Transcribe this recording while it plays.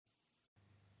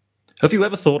Have you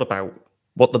ever thought about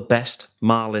what the best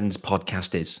Marlins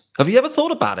podcast is? Have you ever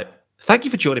thought about it? Thank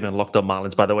you for joining me on Locked On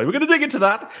Marlins, by the way. We're going to dig into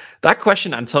that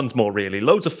question and tons more, really.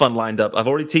 Loads of fun lined up. I've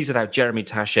already teased it out. Jeremy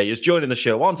Taché is joining the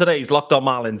show on today's Locked On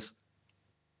Marlins.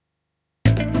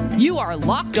 You are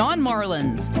Locked On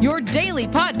Marlins, your daily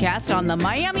podcast on the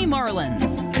Miami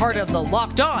Marlins. Part of the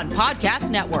Locked On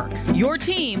Podcast Network, your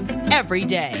team every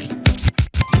day.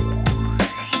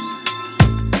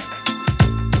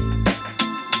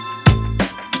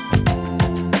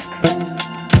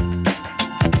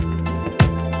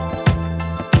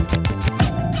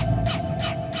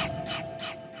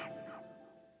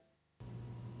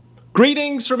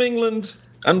 Greetings from England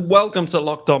and welcome to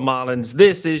Locked On Marlins.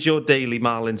 This is your daily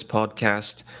Marlins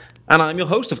podcast. And I'm your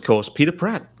host, of course, Peter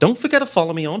Pratt. Don't forget to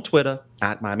follow me on Twitter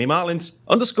at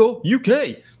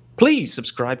MiamiMarlins_UK. Please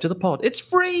subscribe to the pod. It's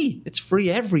free. It's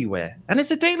free everywhere. And it's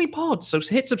a daily pod. So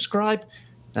hit subscribe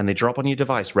and they drop on your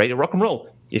device. Ready to rock and roll.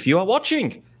 If you are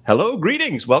watching, hello,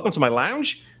 greetings. Welcome to my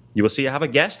lounge. You will see I have a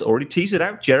guest. Already teased it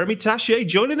out. Jeremy Taché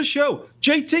joining the show.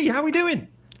 JT, how are we doing?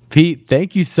 Pete,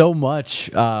 thank you so much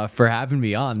for having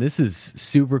me on. This is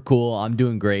super cool. I'm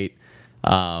doing great,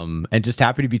 and just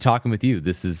happy to be talking with you.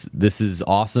 This is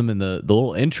awesome. And the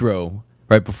little intro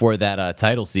right before that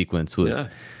title sequence was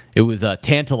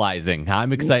tantalizing.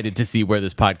 I'm excited to see where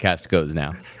this podcast goes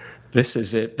now. This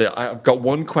is it. I've got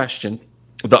one question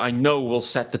that I know will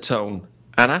set the tone.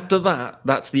 And after that,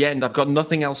 that's the end. I've got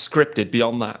nothing else scripted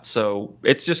beyond that. So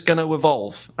it's just going to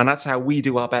evolve. And that's how we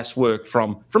do our best work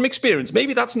from experience.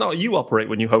 Maybe that's not how you operate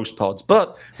when you host pods.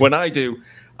 But when I do,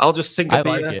 I'll just sink a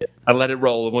beer and let it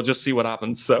roll. And we'll just see what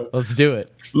happens. So let's do it.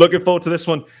 Looking forward to this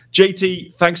one.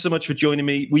 JT, thanks so much for joining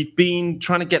me. We've been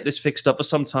trying to get this fixed up for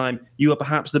some time. You are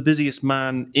perhaps the busiest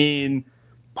man in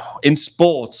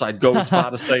sports. I'd go as far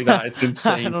to say that. It's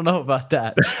insane. I don't know about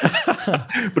that.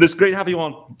 But it's great to have you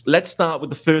on. Let's start with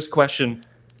the first question.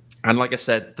 And like I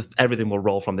said, everything will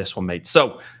roll from this one, mate.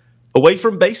 So, away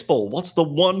from baseball, what's the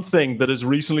one thing that has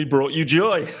recently brought you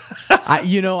joy?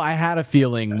 I had a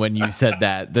feeling when you said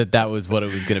that was what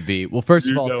it was going to be. Well, first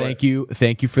of all, thank you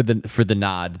for the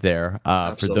nod there.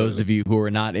 For those of you who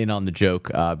are not in on the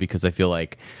joke, because I feel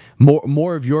like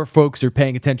more of your folks are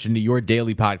paying attention to your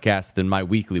daily podcast than my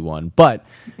weekly one. But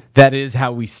that is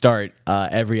how we start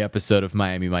every episode of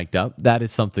Miami Mic'd Up. That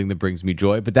is something that brings me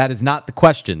joy. But that is not the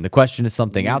question. The question is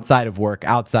something outside of work,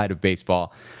 outside of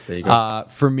baseball. There you go.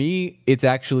 For me, it's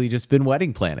actually just been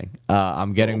wedding planning.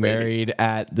 I'm getting married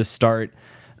at the start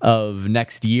of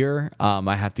next year.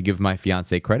 I have to give my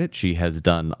fiance credit. She has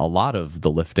done a lot of the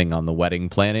lifting on the wedding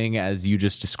planning, as you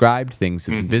just described. Things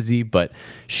have been busy, but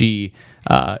she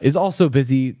is also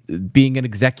busy being an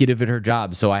executive at her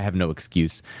job, so I have no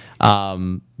excuse.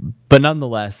 But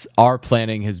nonetheless, our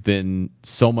planning has been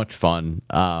so much fun,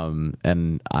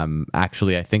 and I'm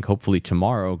actually, I think, hopefully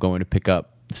tomorrow going to pick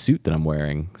up the suit that I'm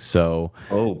wearing. So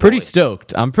pretty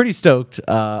stoked. I'm pretty stoked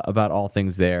about all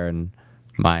things there, and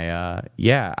my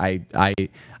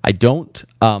I don't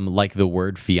like the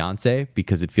word fiance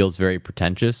because it feels very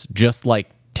pretentious, just like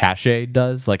Taché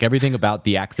does, like everything about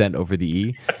the accent over the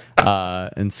E.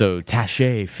 And so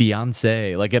Taché,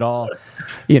 fiance, like it all,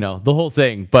 the whole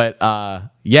thing. But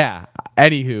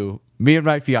anywho, me and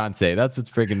my fiance, that's what's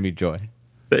bringing me joy.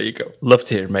 There you go. Love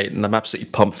to hear, mate. And I'm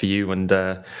absolutely pumped for you. And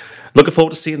looking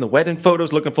forward to seeing the wedding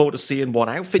photos. Looking forward to seeing what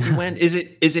outfit you went. Is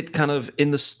it kind of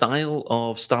in the style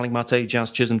of Starling Marte,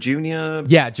 Jazz Chisholm Jr.?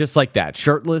 Yeah, just like that.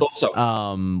 Shirtless,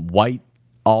 white,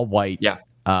 all white,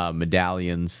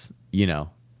 medallions,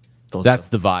 That's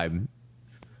the vibe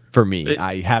for me.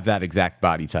 I have that exact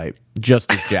body type, just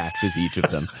as jacked as each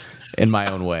of them in my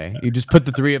own way. You just put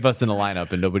the three of us in a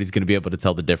lineup and nobody's going to be able to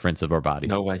tell the difference of our bodies.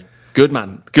 No way. Good,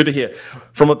 man. Good to hear.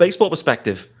 From a baseball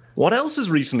perspective, what else has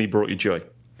recently brought you joy?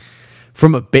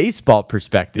 From a baseball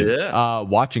perspective,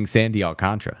 watching Sandy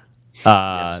Alcantara.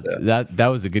 That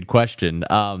was a good question.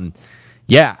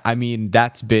 I mean,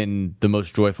 that's been the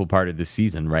most joyful part of this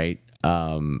season, right?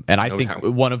 And I think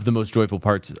one of the most joyful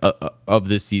parts of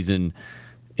this season,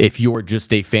 if you're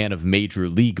just a fan of Major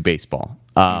League Baseball,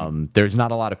 there's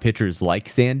not a lot of pitchers like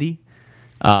Sandy.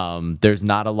 There's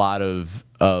not a lot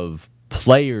of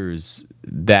players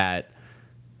that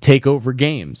take over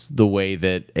games the way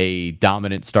that a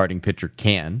dominant starting pitcher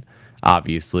can,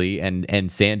 obviously.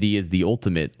 And Sandy is the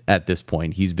ultimate at this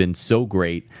point. He's been so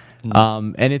great.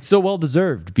 And it's so well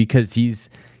deserved because he's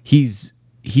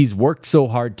worked so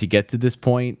hard to get to this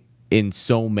point in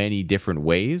so many different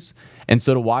ways. And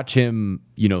so to watch him,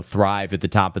 thrive at the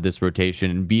top of this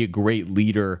rotation and be a great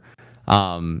leader,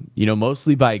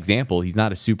 mostly by example. He's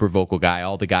not a super vocal guy.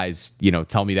 All the guys,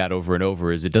 tell me that over and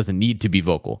over is it doesn't need to be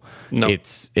vocal. No.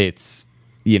 It's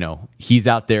he's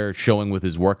out there showing with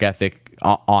his work ethic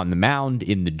on the mound,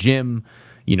 in the gym,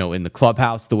 in the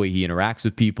clubhouse, the way he interacts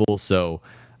with people. So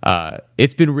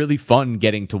it's been really fun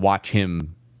getting to watch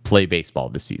him play baseball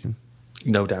this season.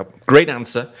 No doubt. Great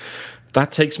answer.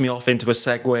 That takes me off into a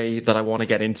segue that I want to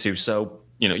get into. So,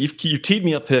 you've teed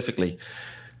me up perfectly.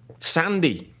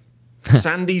 Sandy's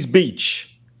Beach.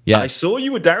 Yeah, I saw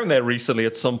you were down there recently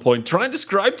at some point. Try and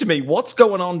describe to me what's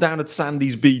going on down at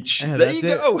Sandy's Beach. Yeah, there you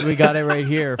go. We got it right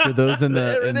here for those in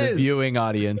the viewing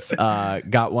audience.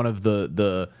 Got one of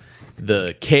the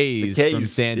K's from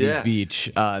Sandy's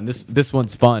Beach. And this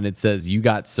one's fun. It says, "You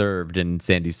got served," and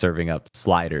Sandy's serving up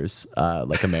sliders,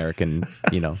 like American.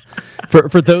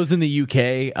 For those in the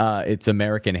UK, it's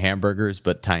American hamburgers,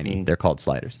 but tiny. They're called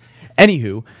sliders.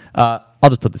 Anywho, I'll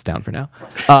just put this down for now.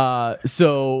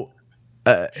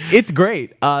 It's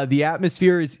great. The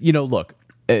atmosphere is, look,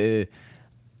 the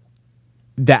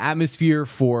atmosphere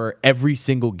for every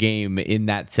single game in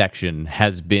that section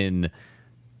has been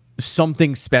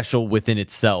something special within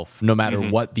itself, no matter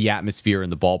what the atmosphere in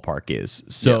the ballpark is.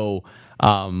 So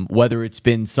whether it's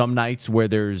been some nights where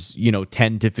there's,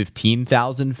 10 to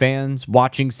 15,000 fans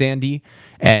watching Sandy,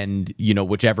 and,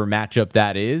 whichever matchup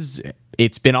that is,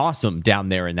 it's been awesome down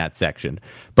there in that section.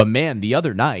 But man, the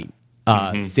other night,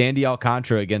 Sandy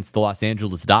Alcantara against the Los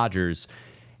Angeles Dodgers,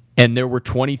 and there were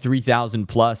 23,000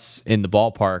 plus in the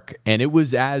ballpark, and it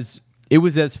was as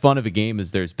fun of a game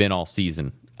as there's been all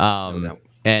season.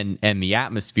 And the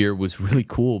atmosphere was really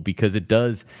cool because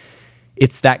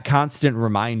it's that constant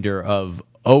reminder of,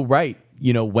 oh right,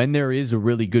 when there is a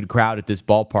really good crowd at this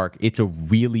ballpark, it's a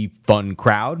really fun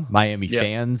crowd. Miami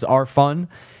fans are fun.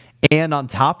 And on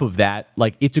top of that,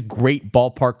 like, it's a great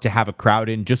ballpark to have a crowd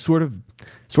in, just sort of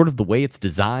the way it's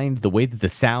designed, the way that the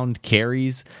sound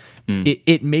carries.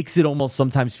 It makes it almost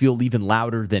sometimes feel even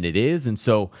louder than it is. And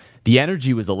so the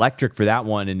energy was electric for that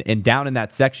one. And down in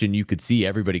that section, you could see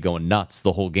everybody going nuts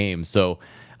the whole game. So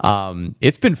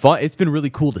it's been fun. It's been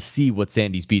really cool to see what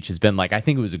Sandy's Beach has been like. I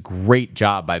think it was a great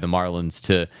job by the Marlins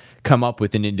to come up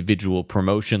with an individual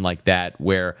promotion like that,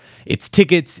 where it's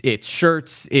tickets, it's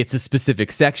shirts, it's a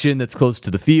specific section that's close to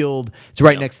the field. It's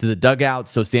right next to the dugout,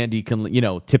 so Sandy can,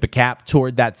 tip a cap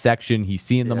toward that section. He's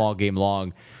seeing them all game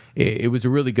long. It was a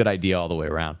really good idea all the way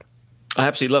around. I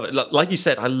absolutely love it. Like you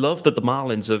said, I love that the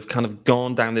Marlins have kind of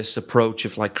gone down this approach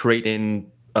of like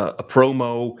creating a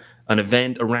promo, an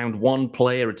event around one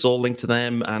player. It's all linked to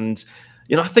them, and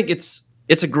I think it's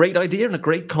a great idea and a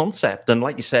great concept. And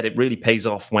like you said, it really pays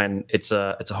off when it's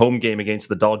a home game against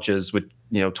the Dodgers with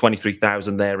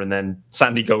 23,000 there, and then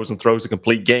Sandy goes and throws a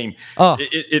complete game.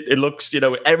 It looks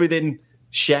everything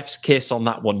chef's kiss on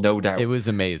that one, no doubt. It was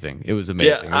amazing.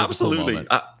 Yeah, absolutely.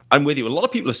 I'm with you. A lot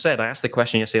of people have said, I asked the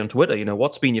question yesterday on Twitter,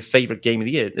 what's been your favorite game of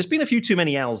the year? There's been a few too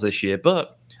many L's this year,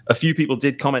 but a few people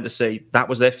did comment to say that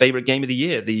was their favorite game of the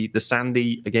year, the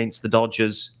Sandy against the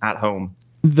Dodgers at home.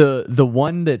 The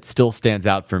one that still stands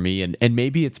out for me, and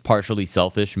maybe it's partially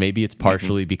selfish, maybe it's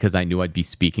partially because I knew I'd be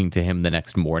speaking to him the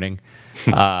next morning,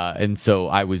 and so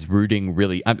I was rooting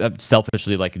really, I'm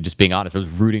selfishly, like, just being honest, I was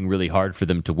rooting really hard for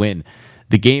them to win.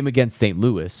 The game against St.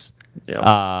 Louis,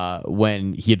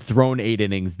 when he had thrown 8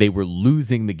 innings, they were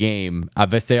losing the game.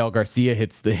 Avisail Garcia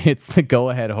hits the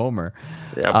go-ahead homer,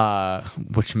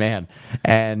 which, man,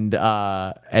 and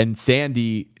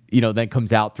Sandy, then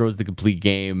comes out, throws the complete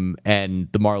game, and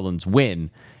the Marlins win.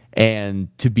 And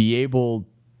to be able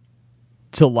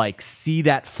to, like, see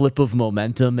that flip of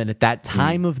momentum, and at that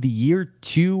time of the year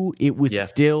too, it was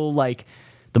still like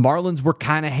the Marlins were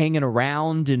kind of hanging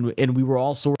around, and we were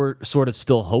all sort of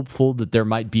still hopeful that there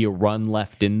might be a run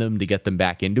left in them to get them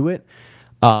back into it.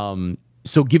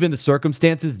 So given the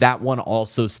circumstances, that one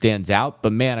also stands out.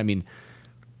 But man, I mean,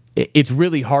 it's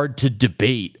really hard to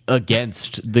debate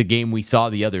against the game we saw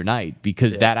the other night,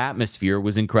 because that atmosphere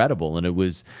was incredible. And it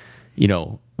was,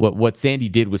 what Sandy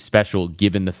did was special,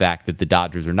 given the fact that the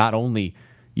Dodgers are not only,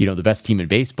 the best team in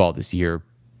baseball this year,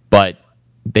 but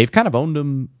they've kind of owned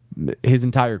him his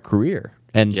entire career.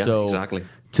 And exactly.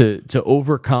 To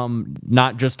overcome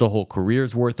not just a whole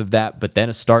career's worth of that, but then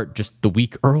a start just the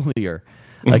week earlier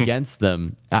against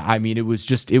them. I mean, it was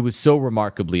so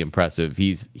remarkably impressive.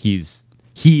 He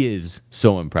is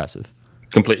so impressive.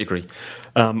 Completely agree.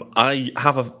 I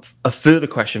have a further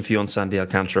question for you on Sandy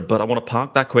Alcantara, but I want to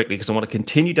park that quickly because I want to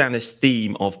continue down this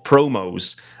theme of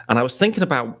promos. And I was thinking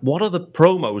about what other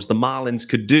promos the Marlins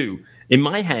could do. In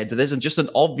my head, there's just an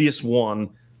obvious one,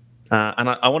 and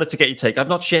I wanted to get your take. I've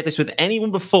not shared this with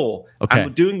anyone before, and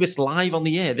we're doing this live on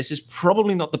the air. This is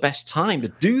probably not the best time to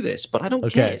do this, but I don't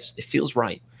care. It feels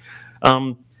right.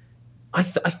 I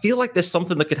feel like there's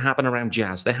something that could happen around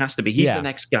Jazz. There has to be. He's Yeah. the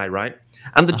next guy, right?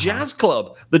 And the Jazz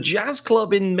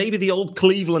Club in maybe the old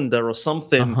Clevelander or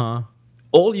something.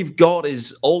 All you've got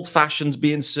is old fashions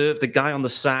being served, a guy on the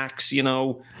sax,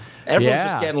 Everyone's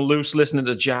just getting loose listening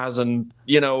to jazz, and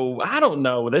I don't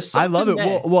know. There's something I love it.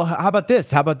 there. Well, how about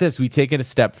this? How about this? We take it a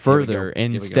step further.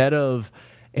 Instead of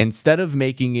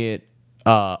making it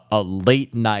a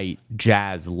late night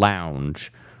jazz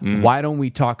lounge, why don't we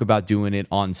talk about doing it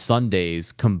on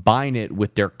Sundays? Combine it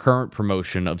with their current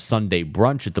promotion of Sunday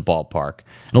brunch at the ballpark,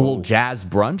 and a little jazz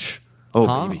brunch.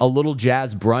 Baby. A little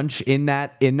jazz brunch in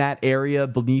that area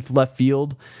beneath left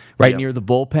field, right near the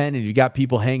bullpen, and you got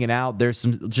people hanging out. There's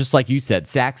some, just like you said,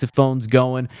 saxophones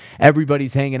going.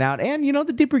 Everybody's hanging out, and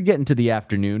the deeper you get into the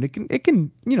afternoon, it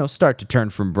can start to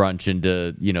turn from brunch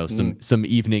into some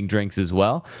evening drinks as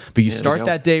well. But you start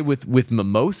that day with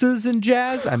mimosas and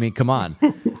jazz. I mean, come on,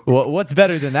 what's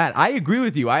better than that? I agree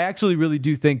with you. I actually really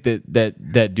do think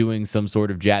that doing some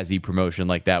sort of jazzy promotion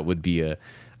like that would be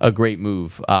a great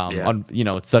move.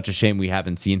 It's such a shame we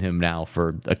haven't seen him now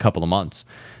for a couple of months.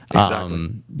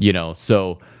 Exactly.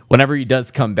 So whenever he does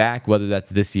come back, whether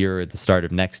that's this year or at the start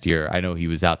of next year, I know he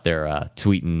was out there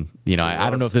tweeting. I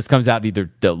don't know if this comes out either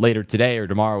later today or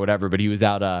tomorrow or whatever, but he was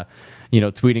out,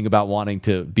 tweeting about wanting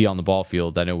to be on the ball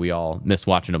field. I know we all miss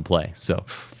watching him play. So.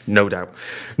 No doubt.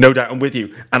 I'm with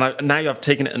you. And now I've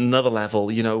taken it another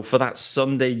level. For that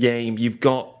Sunday game, you've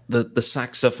got the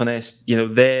saxophonist,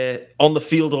 there on the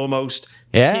field almost.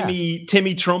 Yeah.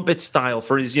 Timmy Trumpet style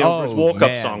for his, for his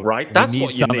walk-up song, right? That's what you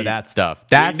need. Some of that stuff.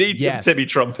 You need some Timmy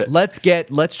Trumpet. Let's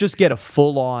just get a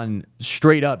full-on,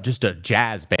 straight up, just a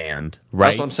jazz band,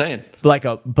 right? That's what I'm saying.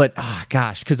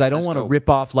 Because I don't want to rip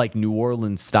off like New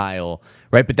Orleans style,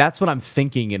 right? But that's what I'm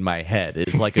thinking in my head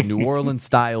is like a New Orleans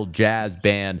style jazz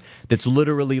band that's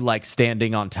literally like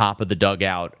standing on top of the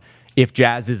dugout. If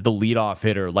Jazz is the leadoff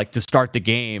hitter, like to start the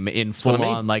game in full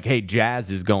on, like, hey,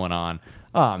 Jazz is going on.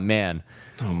 Oh man.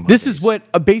 This is what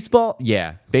a baseball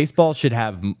should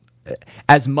have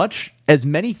as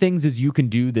many things as you can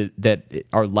do that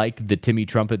are like the Timmy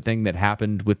Trumpet thing that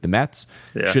happened with the Mets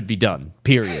should be done.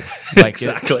 Period. Like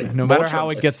exactly. No matter how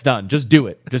it gets done, just do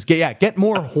it. Just get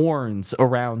more horns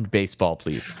around baseball,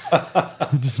 please.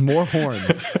 Just more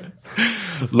horns.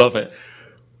 Love it.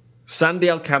 Sandy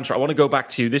Alcantara, I want to go back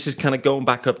to you. This is kind of going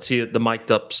back up to the mic'd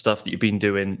up stuff that you've been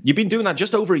doing. You've been doing that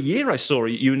just over a year, I saw.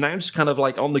 You announced kind of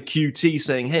like on the QT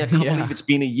saying, hey, I can't believe it's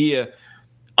been a year.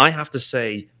 I have to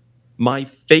say, my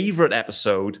favorite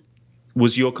episode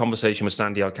was your conversation with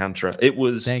Sandy Alcantara. It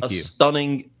was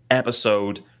stunning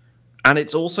episode. And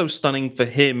it's also stunning for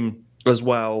him as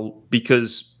well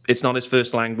because it's not his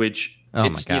first language.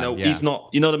 He's not,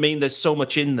 you know what I mean? There's so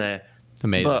much in there. It's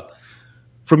amazing. But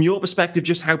from your perspective,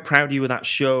 just how proud are you of that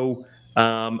show?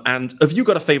 And have you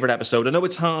got a favorite episode? I know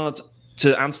it's hard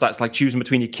to answer that. It's like choosing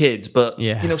between your kids, but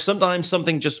sometimes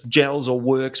something just gels or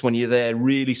works when you're there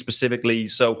really specifically.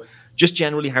 So just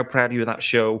generally, how proud are you of that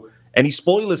show? Any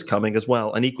spoilers coming as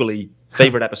well? An equally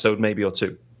favorite episode, maybe or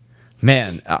two?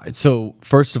 Man, so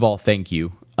first of all, thank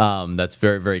you. That's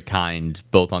very, very kind,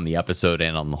 both on the episode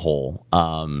and on the whole.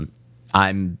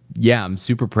 I'm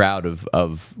super proud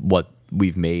of what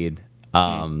we've made.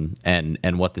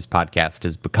 And what this podcast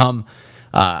has become.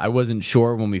 I wasn't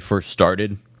sure when we first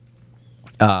started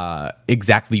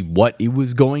exactly what it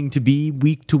was going to be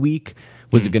week to week.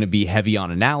 Was it going to be heavy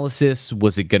on analysis?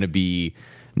 Was it going to be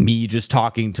me just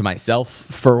talking to myself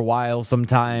for a while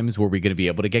sometimes? Were we going to be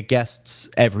able to get guests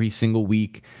every single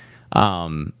week?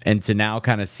 And to now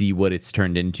kind of see what it's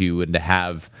turned into and to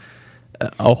have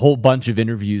a whole bunch of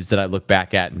interviews that I look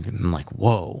back at and I'm like,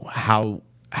 whoa,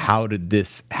 how did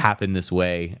this happen this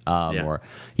way? Or,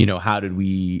 how did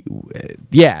we,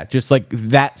 just like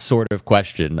that sort of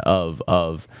question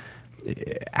of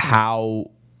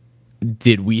how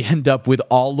did we end up with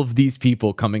all of these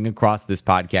people coming across this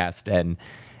podcast? And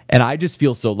I just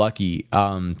feel so lucky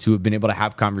to have been able to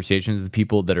have conversations with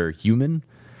people that are human,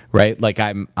 right? Like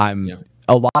I'm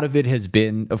a lot of it has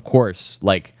been, of course,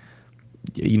 like,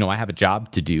 I have a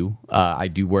job to do. I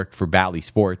do work for Bally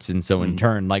Sports. And so in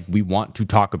turn, like we want to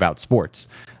talk about sports.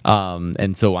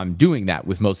 And so I'm doing that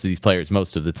with most of these players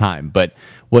most of the time. But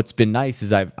what's been nice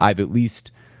is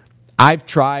I've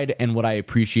tried, and what I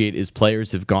appreciate is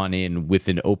players have gone in with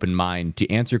an open mind to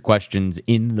answer questions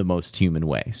in the most human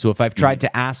way. So if I've tried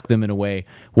to ask them in a way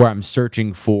where I'm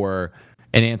searching for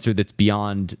an answer that's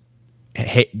beyond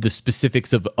the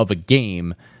specifics of a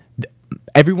game,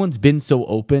 everyone's been so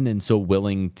open and so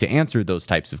willing to answer those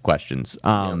types of questions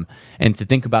and to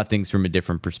think about things from a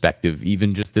different perspective.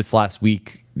 Even just this last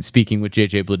week, speaking with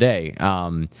JJ Bleday,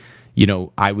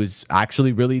 I was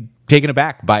actually really taken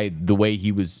aback by the way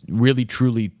he was really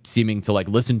truly seeming to like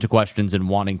listen to questions and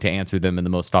wanting to answer them in the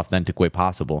most authentic way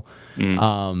possible.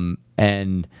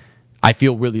 And I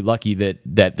feel really lucky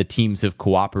that the teams have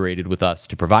cooperated with us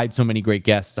to provide so many great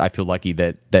guests. I feel lucky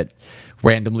that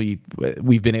randomly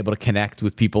we've been able to connect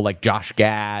with people like Josh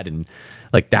Gad, and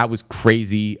like that was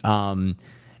crazy.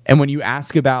 And when you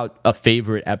ask about a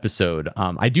favorite episode,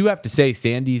 I do have to say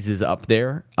Sandy's is up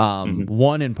there.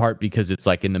 One, in part because it's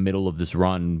like in the middle of this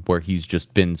run where he's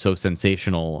just been so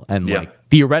sensational, and like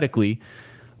theoretically,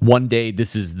 one day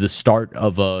this is the start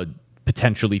of a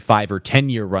potentially 5 or 10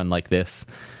 year run like this.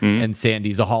 And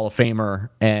Sandy's a Hall of Famer,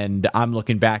 and I'm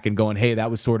looking back and going, hey, that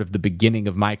was sort of the beginning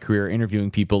of my career interviewing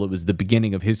people. It was the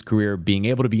beginning of his career being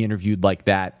able to be interviewed like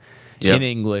that in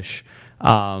English.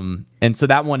 And so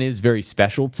that one is very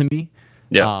special to me.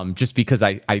 Just because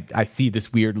I see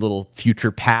this weird little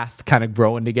future path kind of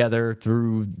growing together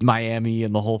through Miami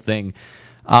and the whole thing.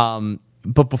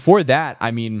 But before that,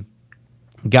 I mean,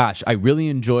 gosh, I really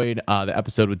enjoyed the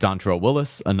episode with Dontrell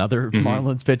Willis, another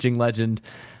Marlins pitching legend.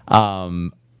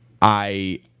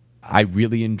 I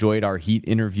really enjoyed our Heat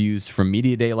interviews from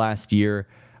Media Day last year,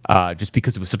 just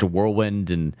because it was such a whirlwind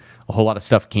and a whole lot of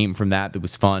stuff came from that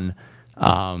was fun.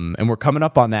 And we're coming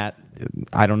up on that.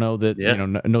 I don't know that,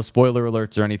 no spoiler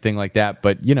alerts or anything like that,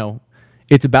 but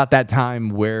it's about that time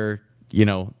where,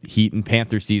 Heat and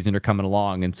Panther season are coming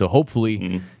along. And so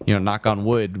hopefully, knock on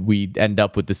wood, we end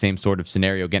up with the same sort of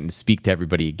scenario, getting to speak to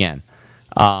everybody again.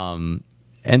 And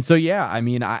so, yeah, I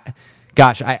mean,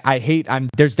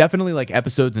 there's definitely like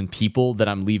episodes and people that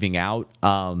I'm leaving out,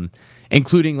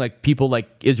 including like people like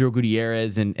Israel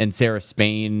Gutierrez and Sarah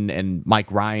Spain and Mike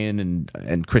Ryan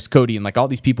and Chris Cody and like all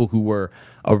these people who were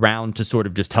around to sort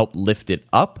of just help lift it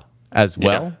up as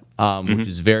well, which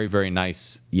is very, very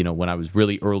nice. When I was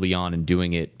really early on in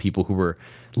doing it, people who were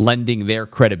lending their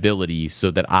credibility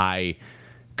so that I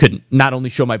could not only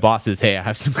show my bosses, hey, I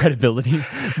have some credibility,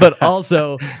 but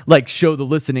also like show the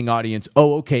listening audience,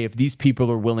 oh, okay, if these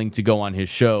people are willing to go on his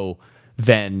show,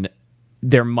 then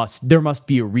there must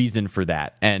be a reason for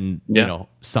that. And,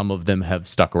 some of them have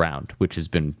stuck around, which has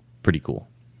been pretty cool.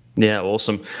 Yeah,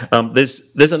 awesome.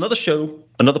 There's another show,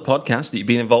 another podcast that you've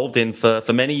been involved in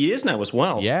for many years now as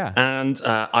well. Yeah. And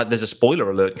there's a spoiler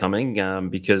alert coming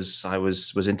because I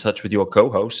was in touch with your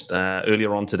co-host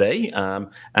earlier on today.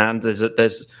 And there's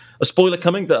a spoiler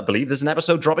coming that I believe there's an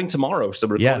episode dropping tomorrow. So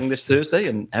we're recording this Thursday,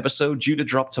 an episode due to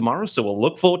drop tomorrow. So we'll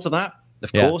look forward to that.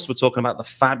 Of course, we're talking about the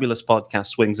fabulous podcast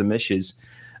Swings and Mishes.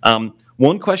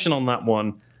 One question on that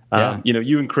one.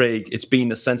 You and Craig, it's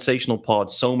been a sensational pod.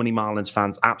 So many Marlins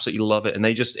fans absolutely love it. And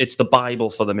it's the Bible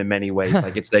for them in many ways.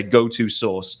 Like it's their go-to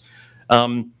source.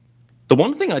 The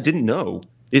one thing I didn't know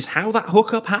is how that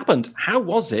hookup happened. How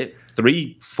was it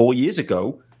 3-4 years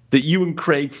ago that you and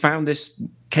Craig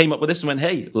came up with this and went,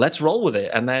 hey, let's roll with it.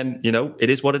 And then, it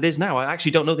is what it is now. I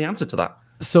actually don't know the answer to that.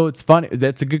 So it's funny.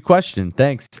 That's a good question.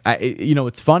 Thanks.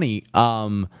 It's funny.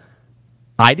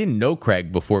 I didn't know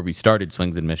Craig before we started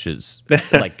Swings and Mishes.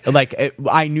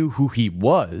 I knew who he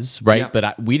was, right? Yeah.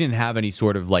 But we didn't have any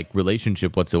sort of like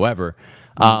relationship whatsoever.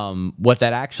 What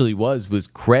that actually was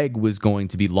Craig was going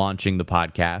to be launching the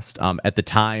podcast. At the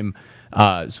time,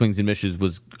 Swings and Mishes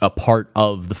was a part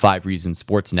of the 5 Reasons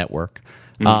Sports Network.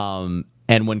 And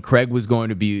when Craig was going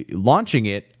to be launching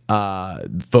it,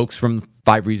 folks from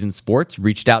 5 Reasons Sports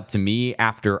reached out to me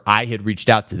after I had reached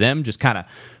out to them, just kind of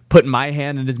putting my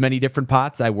hand in as many different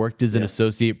pots. I worked as an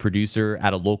associate producer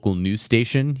at a local news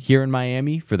station here in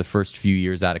Miami for the first few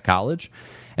years out of college.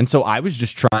 And so I was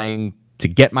just trying to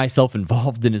get myself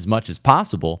involved in as much as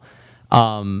possible.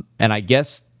 And I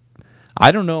guess,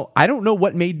 I don't know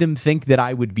what made them think that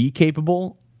I would be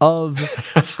capable of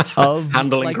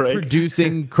handling like Craig.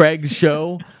 Producing Craig's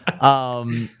show,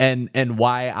 and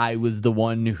why I was the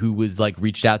one who was like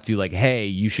reached out to, like, hey,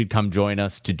 you should come join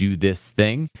us to do this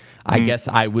thing. I guess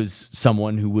I was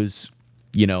someone who was,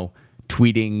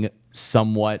 tweeting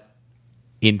somewhat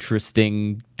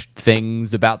interesting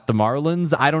things about the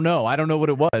Marlins. I don't know what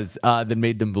it was that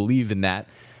made them believe in that.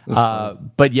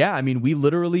 But yeah, I mean, we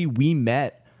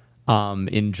met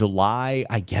in July.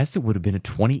 I guess it would have been in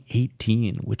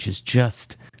 2018, which is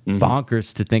just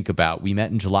bonkers to think about. We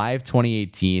met in July of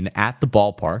 2018 at the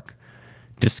ballpark,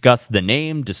 discussed the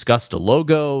name, discussed a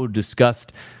logo,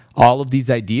 discussed all of these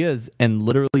ideas, and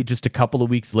literally just a couple of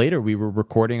weeks later, we were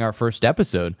recording our first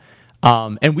episode.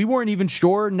 And we weren't even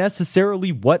sure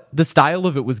necessarily what the style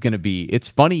of it was going to be. It's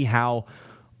funny how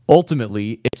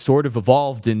ultimately it sort of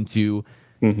evolved into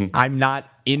I'm not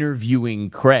interviewing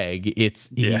Craig.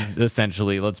 He's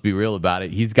essentially, let's be real about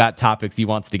it, he's got topics he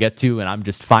wants to get to, and I'm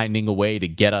just finding a way to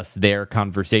get us there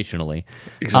conversationally.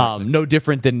 Exactly. No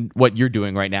different than what you're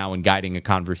doing right now in guiding a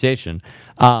conversation.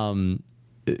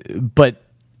 But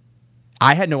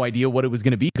I had no idea what it was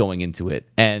going to be going into it,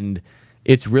 and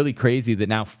it's really crazy that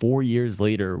now 4 years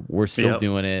later we're still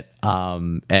doing it.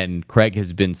 And Craig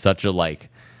has been such a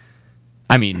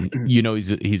I mean,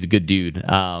 he's a good dude,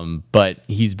 but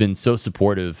he's been so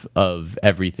supportive of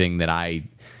everything that I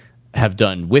have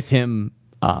done with him,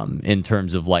 in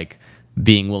terms of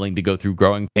being willing to go through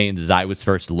growing pains as I was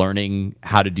first learning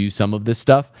how to do some of this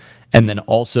stuff. And then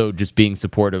also just being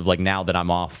supportive, now that I'm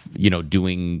off,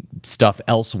 doing stuff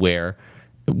elsewhere,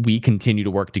 we continue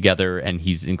to work together, and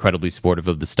he's incredibly supportive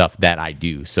of the stuff that I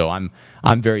do. So I'm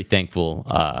very thankful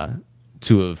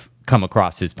to have come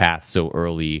across his path so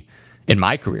early in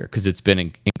my career, because it's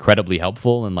been incredibly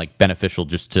helpful and beneficial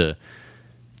just to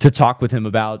talk with him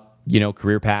about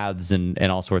career paths and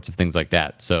all sorts of things like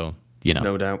that. So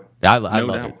no doubt, I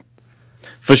love it.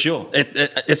 For sure.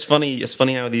 It's funny. It's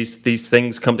funny how these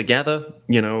things come together,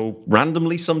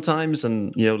 randomly sometimes.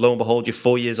 And, lo and behold, you're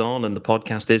 4 years on and the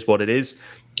podcast is what it is.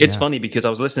 It's funny because I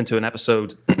was listening to an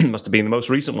episode, must have been the most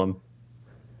recent one,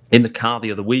 in the car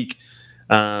the other week.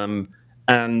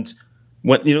 And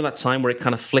when that time where it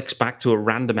kind of flicks back to a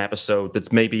random episode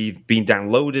that's maybe been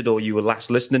downloaded or you were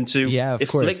last listening to, of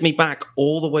course. Flicked me back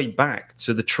all the way back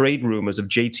to the trade rumors of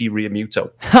JT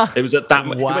Realmuto. It was at that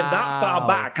it went that far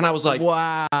back, and I was like,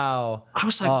 wow. I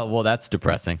was like, oh well, that's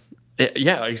depressing.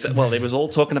 Well, it was all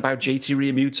talking about JT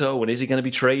Realmuto and is he going to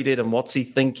be traded and what's he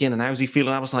thinking and how's he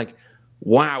feeling. I was like,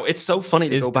 wow, it's so funny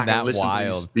to go back and listen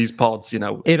to these pods, It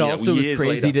also is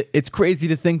crazy it's crazy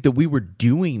to think that we were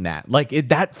doing that.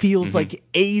 That feels like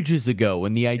ages ago,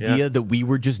 and the idea that we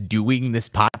were just doing this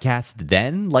podcast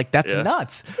then, that's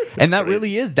nuts. And that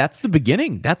really that's the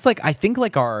beginning. That's I think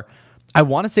I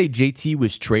want to say JT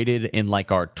was traded in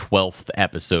our 12th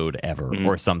episode ever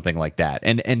or something like that.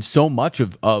 And so much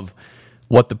of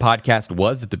what the podcast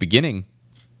was at the beginning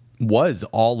was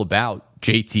all about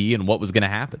JT and what was going to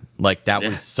happen. That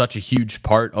was such a huge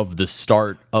part of the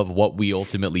start of what we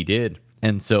ultimately did.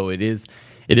 And so it is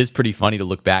pretty funny to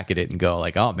look back at it and go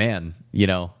oh man,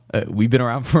 we've been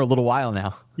around for a little while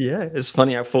now. Yeah, it's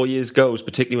funny how 4 years goes,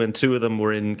 particularly when two of them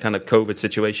were in kind of COVID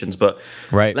situations. But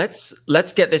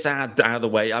let's get this ad out of the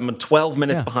way. I'm 12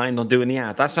 minutes behind on doing the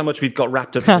ad. That's how much we've got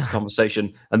wrapped up in this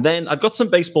conversation. And then I've got some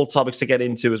baseball topics to get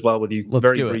into as well with you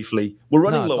very briefly. We're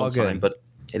running low on time, but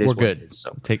it is what it is.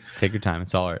 So take your time.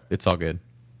 It's all right. It's all good.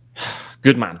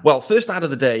 Good man. Well, first ad of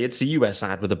the day, it's a US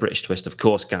ad with a British twist, of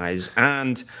course, guys.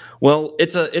 And, well,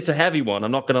 it's a heavy one,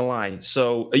 I'm not going to lie.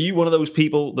 So are you one of those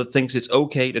people that thinks it's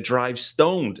okay to drive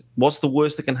stoned? What's the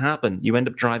worst that can happen? You end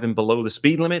up driving below the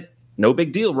speed limit? No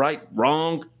big deal, right?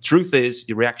 Wrong. Truth is,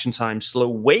 your reaction times slow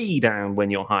way down when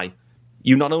you're high.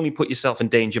 You not only put yourself in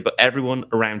danger, but everyone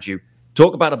around you.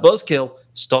 Talk about a buzzkill.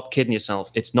 Stop kidding yourself.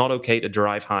 It's not okay to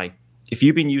drive high. If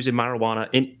you've been using marijuana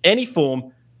in any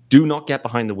form, do not get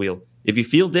behind the wheel. If you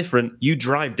feel different, you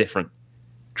drive different.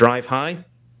 Drive high,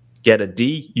 get a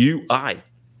DUI.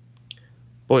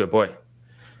 Boy, oh boy.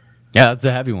 Yeah, that's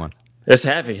a heavy one. It's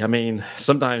heavy. I mean,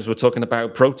 sometimes we're talking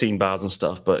about protein bars and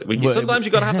stuff, but sometimes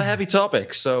you got to have the heavy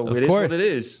topics. So it is what it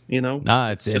is,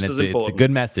 Nah, it's a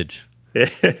good message. Yeah,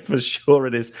 for sure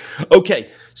it is. Okay,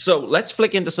 so let's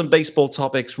flick into some baseball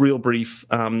topics real brief.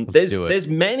 There's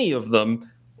many of them,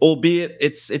 albeit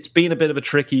it's been a bit of a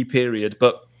tricky period,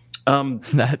 but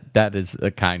that is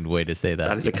a kind way to say that.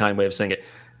 That is a kind way of saying it.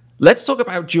 Let's talk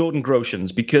about Jordan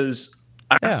Groshans, because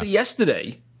after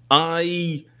yesterday,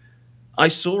 I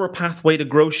saw a pathway to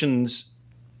Groshans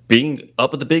being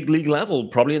up at the big league level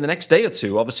probably in the next day or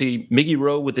two. Obviously, Miggy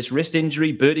Rowe with this wrist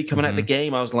injury, Birdie coming out of the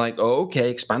game. I was like, oh, okay,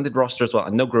 expanded roster as well. I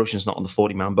know Groshans not on the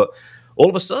 40-man, but all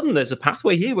of a sudden there's a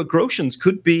pathway here where Groshans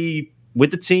could be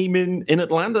with the team in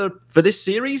Atlanta for this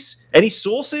series. Any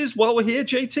sources while we're here,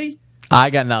 JT? I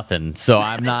got nothing, so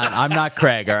I'm not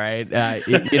Craig. All right,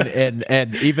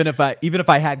 and even if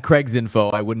I had Craig's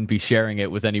info, I wouldn't be sharing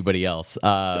it with anybody else.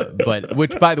 But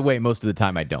which, by the way, most of the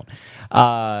time I don't.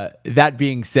 That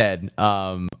being said,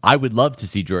 I would love to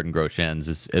see Jordan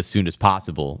Groshans as soon as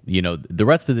possible. The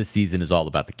rest of the season is all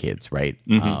about the kids, right?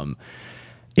 Mm-hmm.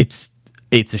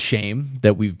 It's a shame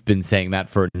that we've been saying that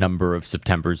for a number of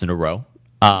Septembers in a row.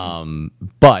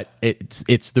 But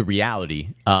it's the reality.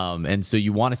 And so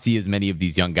you want to see as many of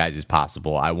these young guys as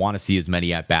possible. I want to see as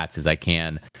many at-bats as I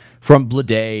can from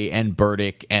Blade and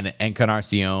Burdick and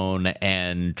Encarnacion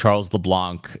and Charles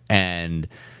LeBlanc. And,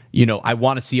 I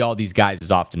want to see all these guys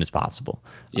as often as possible.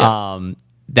 Yeah.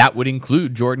 that would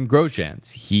include Jordan Grosjean.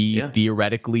 He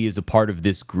theoretically is a part of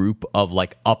this group of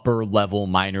like upper level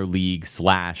minor league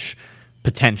 /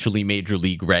 potentially major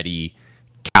league ready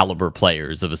caliber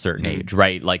players of a certain age,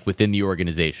 right? Like within the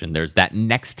organization, there's that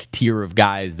next tier of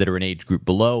guys that are an age group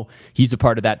below. He's a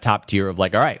part of that top tier of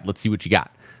like, all right, let's see what you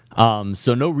got.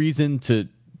 So no reason to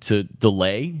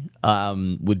delay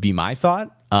would be my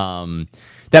thought.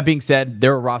 That being said,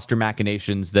 there are roster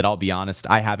machinations that I'll be honest,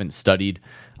 I haven't studied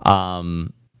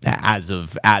as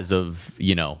of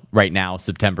right now,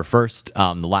 September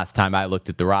 1st. The last time I looked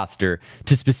at the roster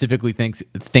to specifically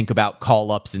think about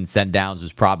call ups and send downs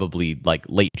was probably like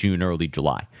late June, early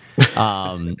July.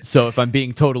 So if I'm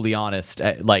being totally honest,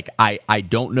 I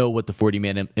don't know what the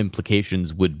 40-man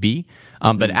implications would be.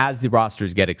 But as the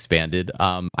rosters get expanded,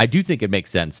 I do think it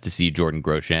makes sense to see Jordan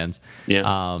Grosjean.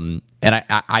 Yeah. And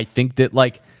I think that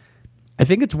I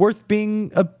think it's worth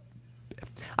being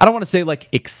I don't want to say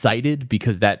excited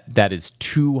because that is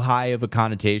too high of a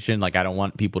connotation. Like I don't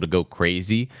want people to go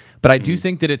crazy, but I do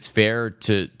think that it's fair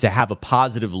to have a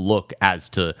positive look as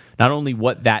to not only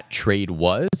what that trade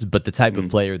was, but the type of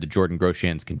player that Jordan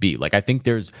Grosjean can be. Like I think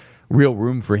there's real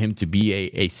room for him to be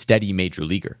a steady major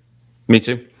leaguer. Me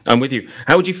too. I'm with you.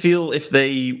 How would you feel if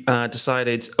they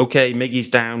decided, okay, Miggy's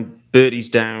down, Birdie's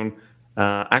down.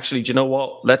 Actually, do you know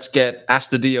what? Let's get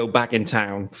Astudillo back in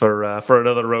town for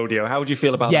another rodeo. How would you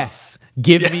feel about that? Yes.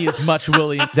 Give me as much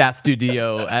Williams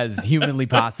Astudillo as humanly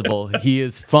possible. He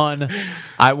is fun.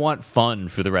 I want fun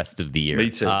for the rest of the year.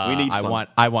 Me too. We need fun.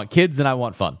 I want kids and I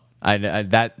want fun.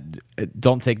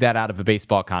 Don't take that out of a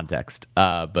baseball context.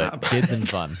 But kids and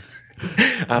fun.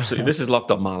 Absolutely. This is Locked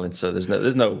On Marlins, so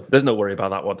there's no worry about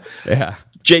that one. Yeah.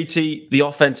 JT, the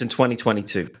offense in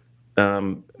 2022.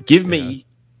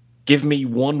 Give me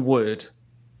one word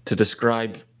to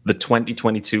describe the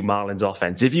 2022 Marlins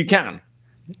offense, if you can.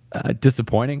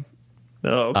 Disappointing.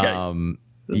 Oh, okay.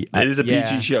 It is a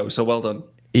PG show, so well done.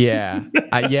 Yeah.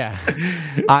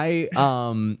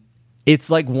 It's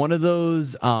like one of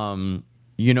those,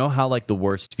 you know how the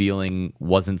worst feeling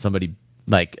wasn't somebody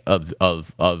of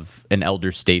an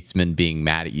elder statesman being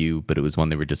mad at you, but it was when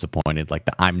they were disappointed.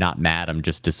 I'm not mad, I'm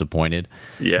just disappointed.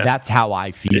 Yeah. That's how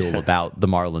I feel about the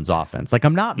Marlins offense.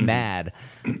 I'm not mad,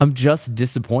 I'm just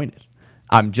disappointed.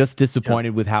 I'm just disappointed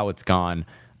with how it's gone.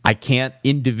 I can't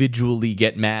individually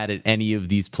get mad at any of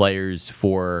these players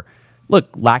for,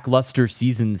 lackluster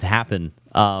seasons happen.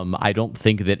 I don't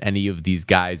think that any of these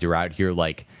guys are out here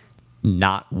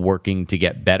not working to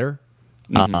get better.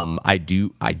 I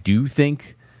do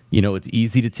think, it's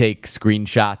easy to take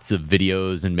screenshots of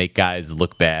videos and make guys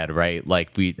look bad, right?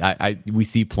 We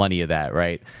see plenty of that,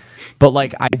 right? But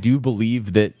I do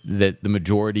believe that the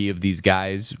majority of these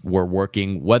guys were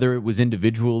working, whether it was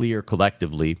individually or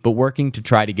collectively, but working to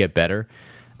try to get better.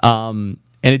 And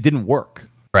it didn't work,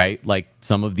 right?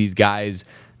 Some of these guys,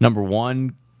 number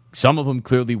one, some of them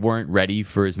clearly weren't ready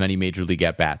for as many major league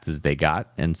at-bats as they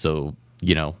got. And so,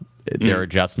 their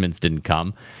adjustments didn't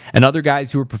come. And other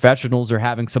guys who are professionals are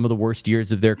having some of the worst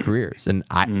years of their careers. And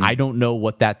I don't know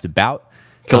what that's about.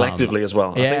 Collectively as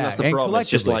well. I think that's the problem.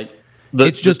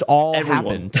 It's just it all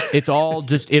happened. It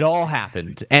all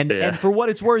happened. And for what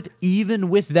it's worth, even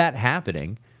with that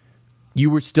happening,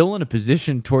 you were still in a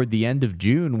position toward the end of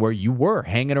June where you were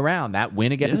hanging around. That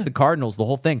win against the Cardinals, the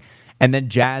whole thing. And then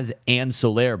Jazz and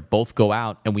Soler both go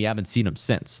out, and we haven't seen them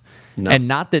since. No. And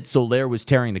not that Soler was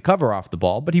tearing the cover off the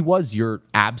ball, but he was your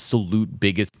absolute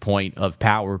biggest point of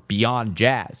power beyond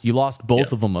Jazz. You lost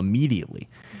both of them immediately,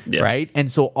 right?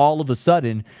 And so all of a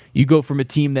sudden, you go from a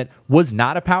team that was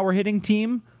not a power hitting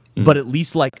team, but at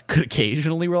least could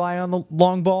occasionally rely on the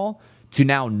long ball, to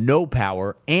now no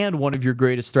power, and one of your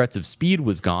greatest threats of speed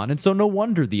was gone. And so no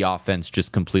wonder the offense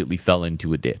just completely fell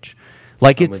into a ditch.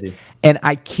 And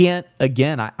I can't,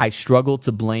 again, I struggle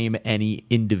to blame any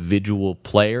individual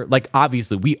player.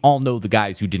 Obviously, we all know the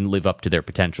guys who didn't live up to their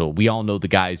potential. We all know the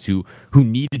guys who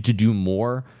needed to do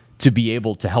more to be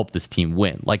able to help this team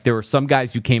win. There are some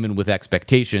guys who came in with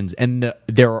expectations, and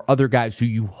there are other guys who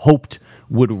you hoped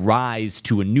would rise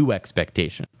to a new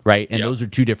expectation, right? And those are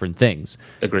two different things.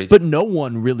 Agreed. But no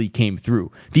one really came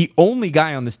through. The only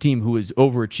guy on this team who has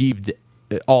overachieved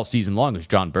all season long is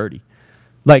John Birdie.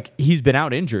 He's been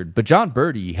out injured, but John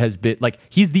Birdie has been,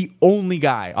 he's the only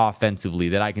guy offensively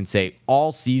that I can say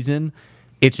all season,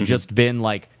 it's just been,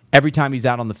 every time he's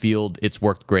out on the field, it's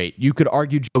worked great. You could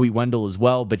argue Joey Wendell as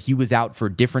well, but he was out for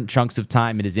different chunks of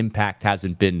time, and his impact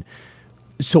hasn't been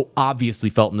so obviously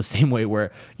felt in the same way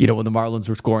where, when the Marlins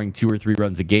were scoring 2 or 3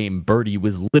 runs a game, Birdie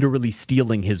was literally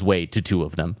stealing his way to 2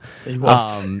 of them. He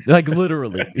was. Like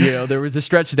literally, there was a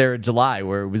stretch there in July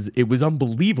where it was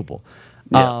unbelievable.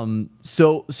 Yeah.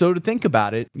 So to think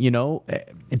about it,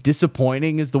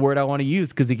 disappointing is the word I want to use,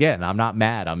 because again, I'm not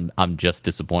mad. I'm just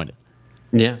disappointed.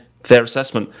 Yeah, fair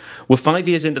assessment. We're 5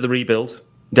 years into the rebuild.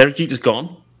 Derek Jeter's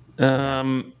gone.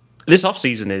 This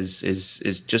offseason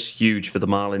is just huge for the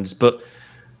Marlins, but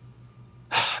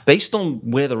based on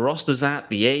where the roster's at,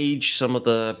 the age, some of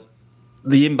the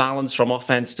imbalance from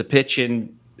offense to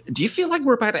pitching, do you feel like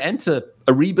we're about to enter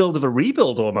a rebuild of a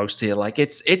rebuild almost here? Like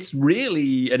it's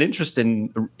really a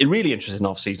really interesting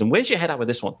offseason. Where's your head at with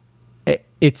this one?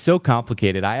 It's so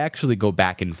complicated. I actually go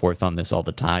back and forth on this all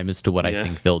the time as to what I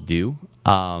think they'll do,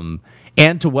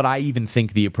 and to what I even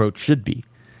think the approach should be.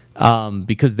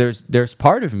 Because there's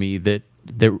part of me that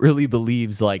really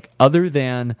believes, like, other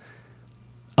than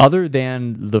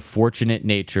the fortunate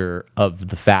nature of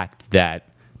the fact that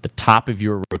the top of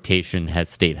your rotation has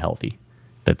stayed healthy,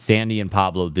 that Sandy and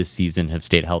Pablo this season have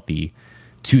stayed healthy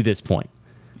to this point,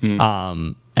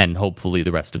 and hopefully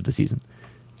the rest of the season.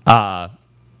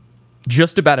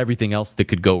 Just about everything else that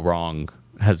could go wrong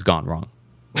has gone wrong,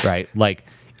 right? Like,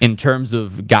 in terms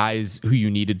of guys who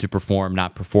you needed to perform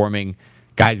not performing,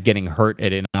 guys getting hurt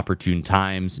at inopportune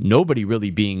times, nobody really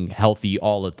being healthy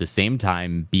all at the same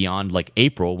time beyond like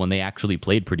April when they actually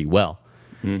played pretty well.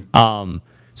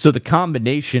 So the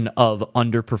combination of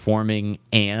underperforming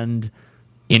and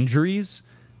injuries,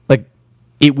 like,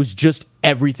 it was just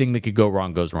everything that could go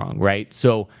wrong goes wrong, right?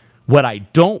 So what I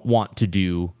don't want to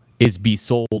do is be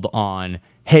sold on,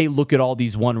 hey, look at all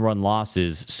these one-run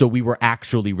losses, so we were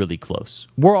actually really close.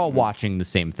 We're all watching the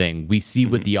same thing. We see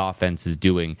what the offense is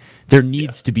doing. There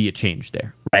needs to be a change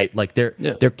there, right? Like, there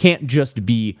can't just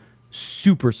be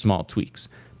super small tweaks.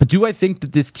 But do I think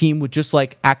that this team with just a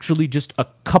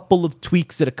couple of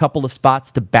tweaks at a couple of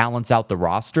spots to balance out the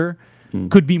roster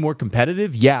could be more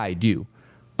competitive? Yeah, I do.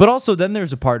 But also then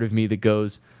there's a part of me that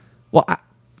goes, well,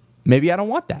 maybe I don't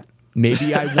want that.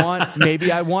 Maybe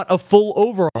I want a full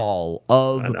overhaul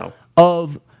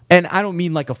of, and I don't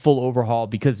mean like a full overhaul,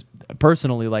 because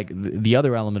personally, like, the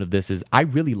other element of this is I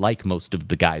really like most of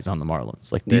the guys on the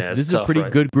Marlins. Like, this is a pretty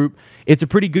good group. It's a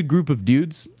pretty good group of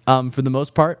dudes, for the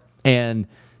most part. And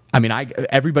I mean,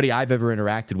 everybody I've ever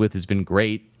interacted with has been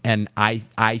great, and I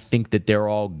think that they're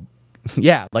all,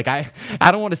 like, I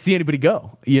don't want to see anybody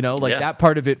go. That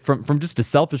part of it from just a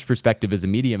selfish perspective as a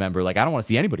media member, like, I don't want to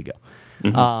see anybody go.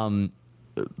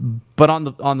 But on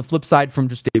the flip side, from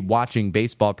just a watching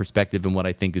baseball perspective and what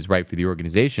I think is right for the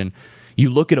organization,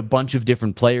 you look at a bunch of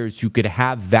different players who could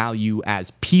have value as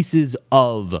pieces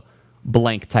of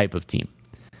blank type of team.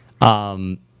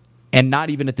 And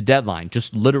not even at the deadline,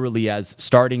 just literally as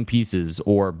starting pieces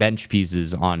or bench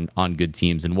pieces on good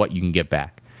teams and what you can get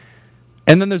back.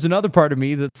 And then there's another part of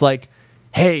me that's like,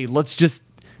 hey, let's just,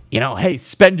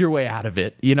 spend your way out of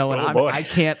it, and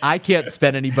I can't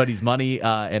spend anybody's money,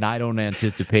 and I don't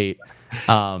anticipate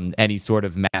any sort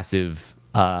of massive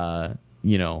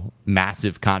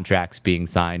contracts being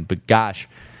signed. But gosh,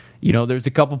 there's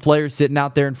a couple players sitting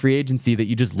out there in free agency that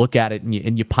you just look at it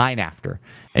and you pine after,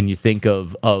 and you think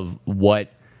of what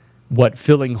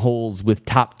filling holes with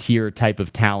top tier type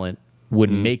of talent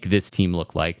would make this team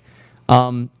look like.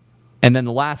 And then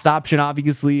the last option,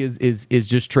 obviously, is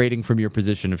just trading from your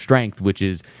position of strength, which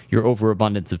is your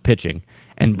overabundance of pitching,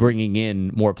 and bringing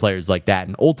in more players like that.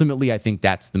 And ultimately, I think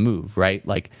that's the move, right?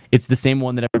 Like, it's the same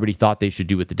one that everybody thought they should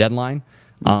do at the deadline.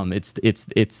 It's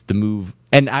the move,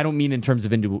 and I don't mean in terms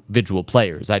of individual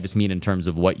players. I just mean in terms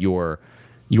of what your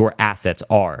assets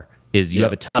are. Is you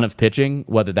have a ton of pitching,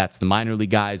 whether that's the minor league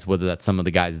guys, whether that's some of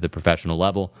the guys at the professional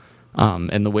level,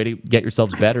 and the way to get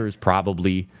yourselves better is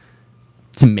probably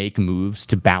to make moves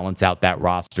to balance out that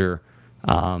roster,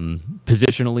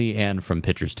 positionally and from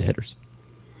pitchers to hitters.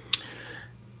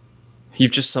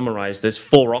 You've just summarized. There's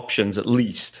 4 options at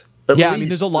least. I mean,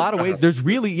 there's a lot of ways. There's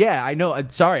really, I know.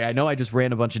 Sorry, I know I just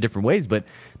ran a bunch of different ways, but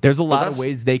there's a lot of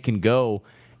ways they can go,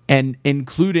 and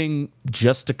including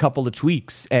just a couple of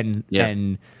tweaks.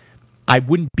 And I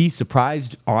wouldn't be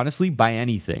surprised, honestly, by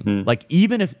anything. Like,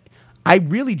 even if, I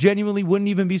really genuinely wouldn't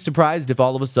even be surprised if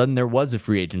all of a sudden there was a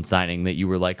free agent signing that you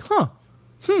were like,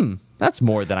 that's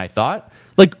more than I thought.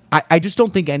 Like, I just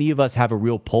don't think any of us have a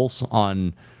real pulse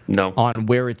on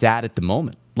where it's at the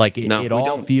moment. Like, it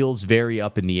all feels very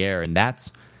up in the air, and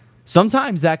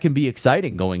sometimes that can be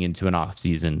exciting going into an off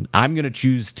season. I'm going to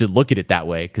choose to look at it that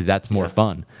way because that's more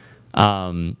fun.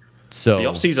 So the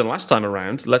off season last time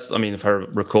around, if I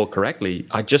recall correctly,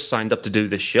 I just signed up to do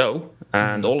this show,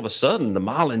 and all of a sudden the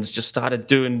Marlins just started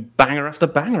doing banger after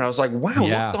banger. I was like, wow,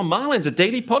 Locked On Marlins, a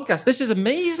daily podcast. This is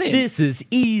amazing. This is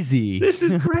easy. This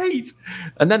is great.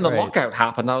 And then the lockout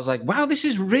happened. I was like, wow, this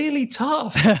is really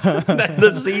tough. And then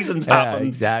the season's happened.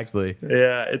 Exactly.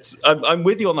 Yeah, I'm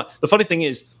with you on that. The funny thing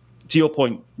is, to your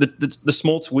point, the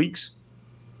small tweaks,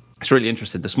 it's really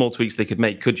interesting. The small tweaks they could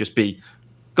make could just be,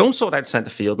 go and sort out center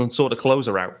field and sort a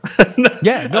closer out.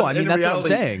 Yeah, no, I mean, that's what I'm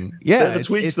saying. Yeah, they're the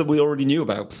tweaks that we already knew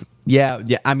about. Yeah.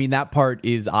 I mean, that part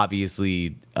is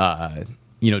obviously,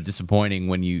 disappointing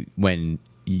when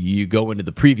you go into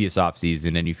the previous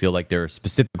offseason and you feel like there are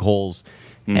specific holes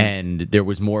and there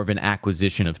was more of an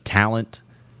acquisition of talent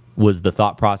was the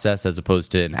thought process as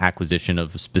opposed to an acquisition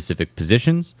of specific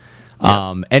positions.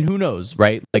 Yeah. And who knows,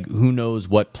 right? Like, who knows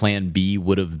what plan B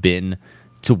would have been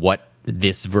to what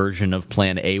this version of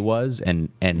plan A was, and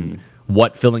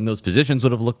what filling those positions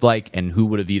would have looked like, and who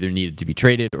would have either needed to be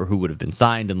traded or who would have been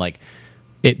signed. And like,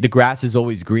 the grass is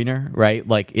always greener, right?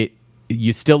 Like,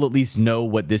 you still at least know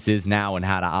what this is now and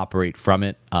how to operate from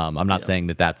it. I'm not saying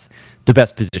that that's the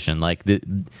best position. Like,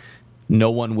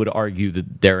 no one would argue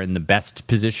that they're in the best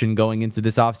position going into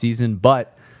this offseason,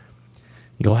 but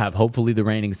you'll have hopefully the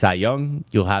reigning Cy Young.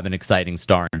 You'll have an exciting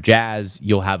star in Jazz.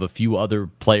 You'll have a few other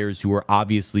players who are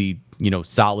obviously,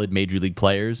 solid major league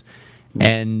players.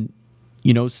 And,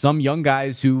 some young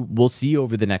guys who we'll see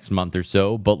over the next month or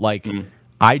so. But like,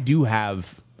 I do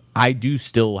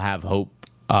still have hope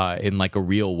in like a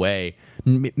real way.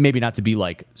 Maybe not to be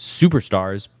like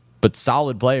superstars, but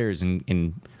solid players.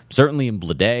 And certainly in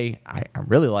Blade, I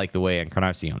really like the way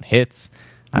Encarnacion hits.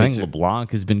 I think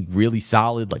LeBlanc has been really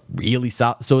solid, like really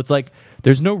solid. So it's like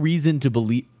there's no reason to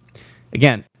believe.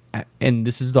 Again, and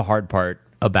this is the hard part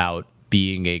about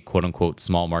being a quote unquote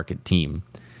small market team,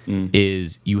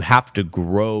 is you have to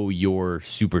grow your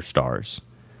superstars,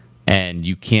 and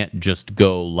you can't just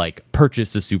go like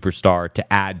purchase a superstar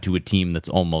to add to a team that's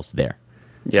almost there.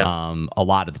 Yeah. A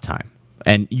lot of the time,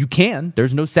 and you can.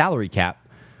 There's no salary cap,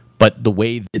 but the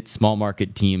way that small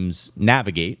market teams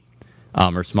navigate.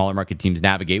 Or smaller market teams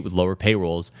navigate with lower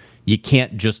payrolls, you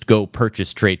can't just go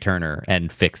purchase Trey Turner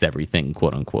and fix everything,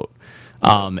 quote unquote.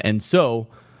 And so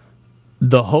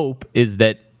the hope is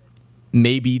that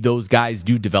maybe those guys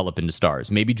do develop into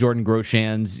stars. Maybe Jordan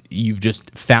Groshans, you've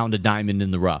just found a diamond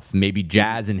in the rough. Maybe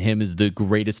Jazz and him is the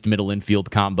greatest middle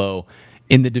infield combo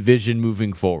in the division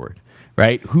moving forward,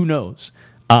 right? Who knows?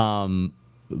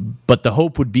 But the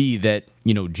hope would be that,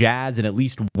 Jazz and at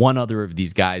least one other of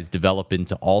these guys develop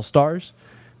into all-stars.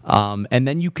 And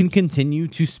then you can continue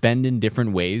to spend in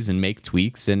different ways and make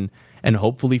tweaks and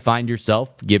hopefully find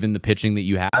yourself, given the pitching that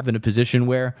you have, in a position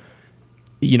where,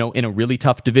 in a really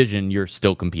tough division, you're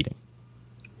still competing.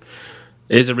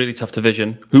 It is a really tough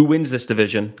division. Who wins this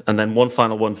division? And then one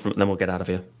final one, then we'll get out of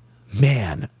here.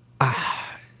 Man.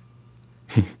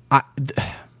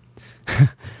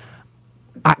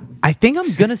 I think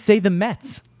I'm going to say the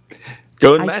Mets.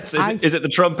 Going Mets. Is it the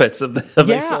trumpets of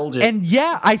they sold you? And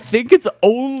I think it's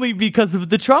only because of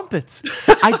the trumpets.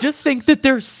 I just think that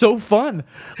they're so fun.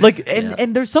 Like,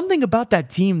 and there's something about that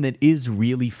team that is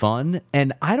really fun.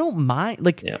 And I don't mind,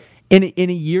 like, in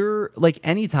a year, like,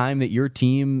 any time that your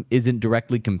team isn't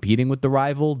directly competing with the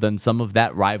rival, then some of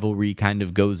that rivalry kind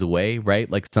of goes away,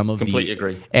 right? Like, some of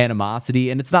the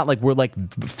animosity. And it's not like we're like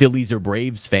Phillies or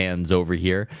Braves fans over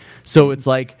here. So it's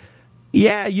like,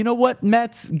 yeah, you know what,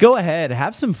 Mets, go ahead,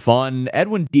 have some fun.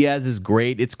 Edwin Diaz is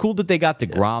great. It's cool that they got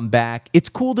DeGrom back. It's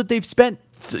cool that they've spent,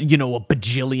 a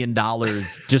bajillion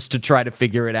dollars just to try to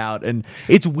figure it out. And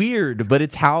it's weird, but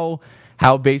it's how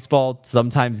baseball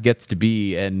sometimes gets to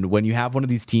be. And when you have one of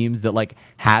these teams that like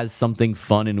has something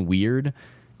fun and weird,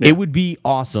 it would be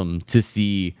awesome to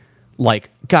see,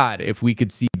 like, God, if we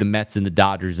could see the Mets and the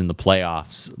Dodgers in the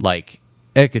playoffs, like,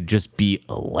 it could just be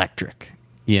electric,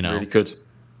 It really could.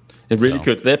 It really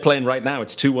could. They're playing right now.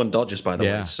 It's 2-1 Dodgers, by the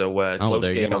way. So close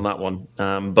game on that one.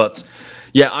 But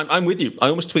yeah, I'm with you. I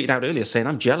almost tweeted out earlier saying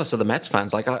I'm jealous of the Mets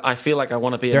fans. Like, I feel like I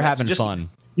want to be. They're having fun.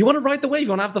 You want to ride the wave. You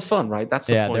want to have the fun, right? That's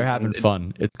the point. Yeah, they're having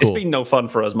fun. It's cool. It's been no fun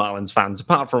for us Marlins fans,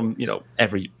 apart from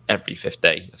every fifth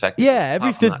day, effectively. Yeah,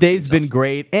 every fifth day's been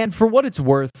great. And for what it's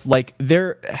worth, like,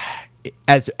 they're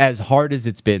as hard as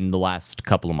it's been the last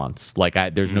couple of months, like,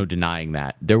 there's no denying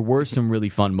that there were some really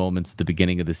fun moments at the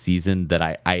beginning of the season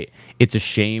that it's a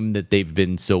shame that they've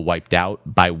been so wiped out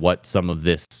by what some of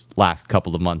this last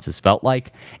couple of months has felt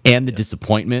like, and the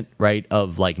disappointment, right,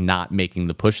 of like not making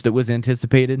the push that was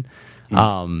anticipated.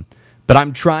 But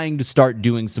I'm trying to start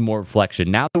doing some more reflection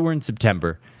now that we're in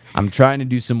September. I'm trying to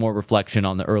do some more reflection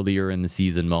on the earlier in the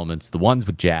season moments, the ones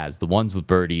with Jazz, the ones with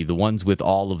Birdie, the ones with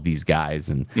all of these guys,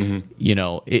 and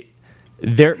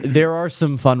there are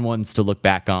some fun ones to look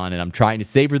back on, and I'm trying to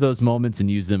savor those moments and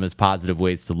use them as positive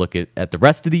ways to look at the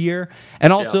rest of the year,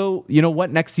 and also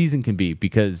what next season can be,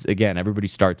 because again, everybody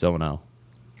starts 0-0.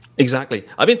 Exactly.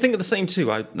 I've been thinking the same too.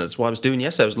 That's what I was doing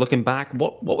yesterday. I was looking back.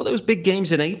 What were those big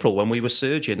games in April when we were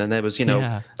surging? And there was,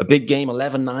 a big game,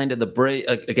 11-9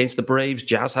 against the Braves.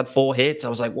 Jazz had 4 hits. I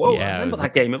was like, whoa, I remember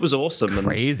that game. It was awesome.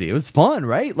 Crazy. It was fun,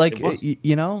 right? Like,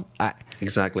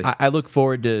 Exactly. I look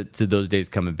forward to those days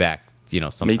coming back,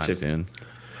 sometime soon.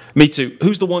 Me too.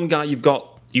 Who's the one guy you've got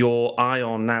your eye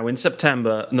on now in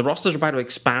September, and the rosters are about to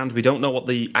expand? We don't know what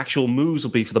the actual moves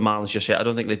will be for the Marlins just yet. I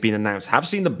don't think they've been announced. Have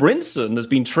seen that Brinson has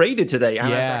been traded today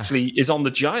and is on the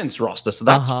Giants roster, so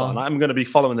that's fun. I'm going to be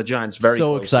following the Giants very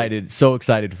closely. So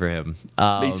excited for him.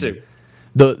 Me too.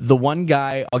 The one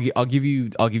guy I'll give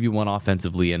you one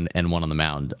offensively and one on the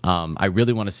mound. I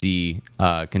really want to see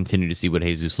continue to see what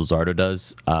Jesus Luzardo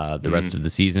does the rest of the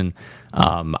season.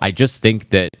 I just think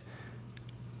that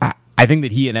I think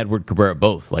that he and Edward Cabrera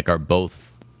are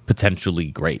both potentially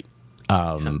great.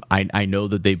 I know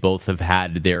that they both have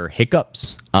had their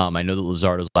hiccups. I know that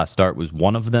Luzardo's last start was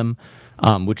one of them,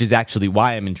 which is actually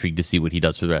why I'm intrigued to see what he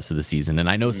does for the rest of the season. And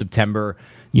I know September,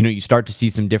 you start to see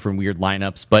some different weird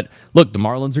lineups. But look, the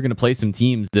Marlins are going to play some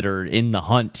teams that are in the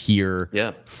hunt here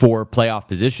for playoff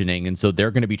positioning, and so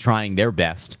they're going to be trying their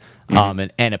best.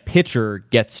 And a pitcher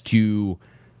gets to...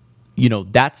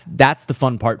 that's the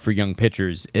fun part for young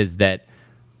pitchers, is that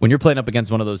when you're playing up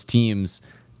against one of those teams,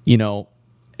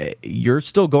 you're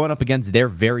still going up against their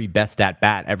very best at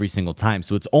bat every single time.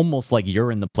 So it's almost like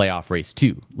you're in the playoff race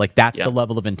too. Like that's the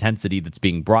level of intensity that's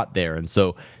being brought there. And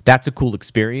so that's a cool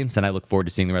experience. And I look forward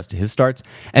to seeing the rest of his starts.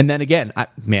 And then again,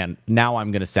 now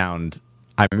I'm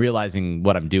realizing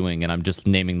what I'm doing, and I'm just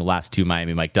naming the last 2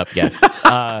 Miami mic'd up guests.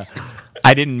 I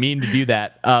didn't mean to do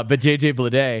that. But JJ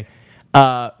Bleday,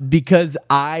 because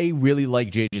I really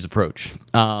like JJ's approach.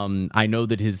 I know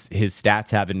that his stats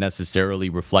haven't necessarily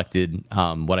reflected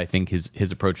what I think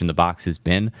his approach in the box has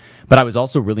been, but I was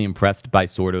also really impressed by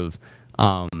sort of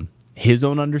his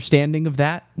own understanding of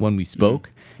that when we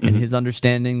spoke, and his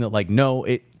understanding that no,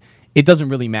 it doesn't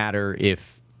really matter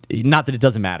if. Not that it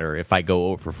doesn't matter if I go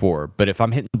 0 for 4, but if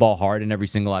I'm hitting the ball hard in every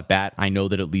single at bat, I know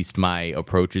that at least my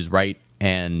approach is right,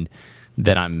 and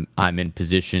that I'm in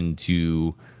position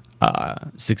to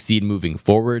succeed moving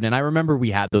forward. And I remember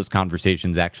we had those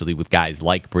conversations actually with guys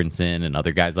like Brinson and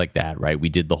other guys like that, right? We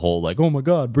did the whole oh my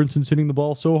God, Brinson's hitting the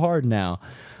ball so hard now.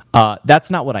 That's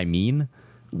not what I mean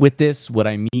with this. What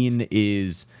I mean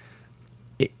is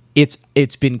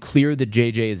it's been clear that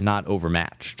JJ is not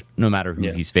overmatched no matter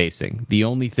who he's facing. The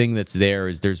only thing that's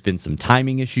there's been some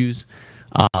timing issues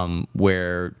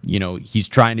where he's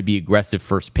trying to be aggressive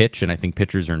first pitch, and I think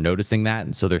pitchers are noticing that,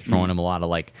 and so they're throwing him a lot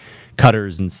of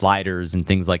cutters and sliders and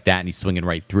things like that, and he's swinging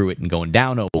right through it and going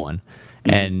down 0-1.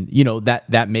 And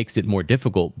that makes it more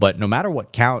difficult. But no matter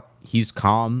what count, he's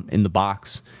calm in the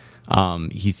box.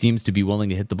 He seems to be willing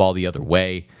to hit the ball the other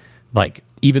way.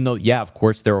 Even though, of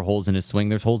course, there are holes in his swing,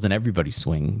 there's holes in everybody's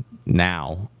swing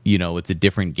now. It's a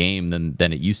different game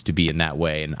than it used to be in that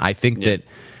way. And I think that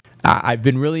I've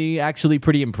been really actually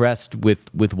pretty impressed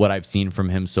with what I've seen from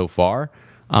him so far.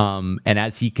 And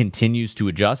as he continues to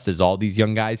adjust, as all these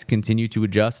young guys continue to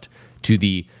adjust to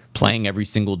the playing every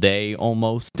single day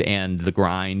almost, and the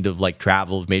grind of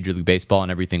travel of Major League Baseball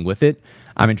and everything with it,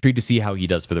 I'm intrigued to see how he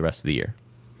does for the rest of the year.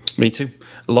 Me too.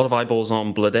 A lot of eyeballs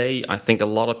on Bleday. I think a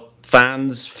lot of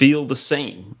fans feel the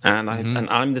same, and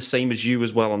I'm the same as you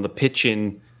as well on the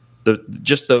pitching.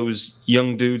 Just those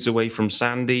young dudes away from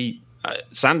Sandy.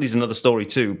 Sandy's another story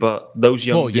too, but those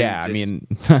young dudes. I mean,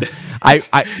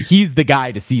 he's the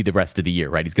guy to see the rest of the year,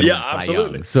 right? He's going to win Cy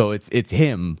Young, so it's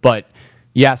him. But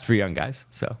you asked for young guys,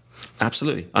 so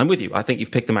absolutely, I'm with you. I think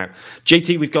you've picked them out.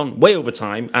 JT, we've gone way over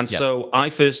time, and so I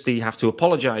firstly have to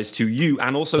apologize to you,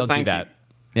 and also thank you.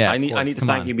 Yeah, I need to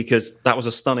thank you, because that was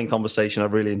a stunning conversation. I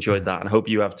really enjoyed that, and I hope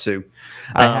you have too.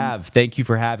 I have. Thank you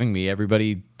for having me.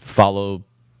 Everybody follow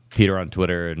Peter on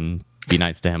Twitter and be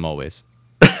nice to him always.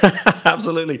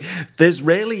 Absolutely. There's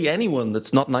rarely anyone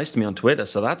that's not nice to me on Twitter,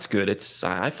 so that's good.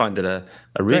 I find it a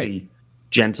really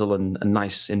gentle and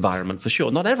nice environment for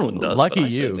sure. Not everyone does. Lucky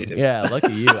you. Yeah,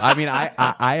 lucky you. I mean,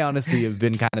 I honestly have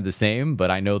been kind of the same,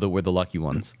 but I know that we're the lucky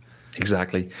ones.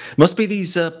 Exactly. Must be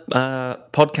these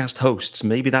podcast hosts.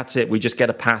 Maybe that's it. We just get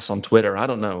a pass on Twitter. I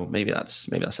don't know. Maybe that's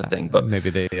the thing. But maybe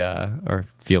they are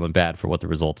feeling bad for what the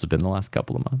results have been the last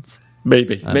couple of months.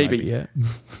 Maybe.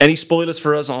 Any spoilers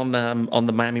for us on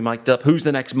the Miami mic'd up? Who's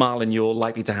the next Marlin you're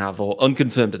likely to have, or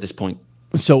unconfirmed at this point?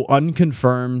 So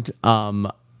unconfirmed.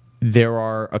 There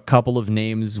are a couple of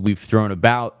names we've thrown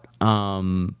about.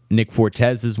 Nick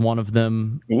Fortes is one of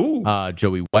them. Ooh.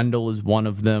 Joey Wendell is one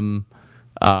of them.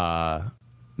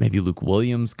 Maybe Luke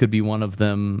Williams could be one of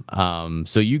them.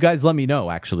 So you guys let me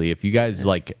know, actually, if you guys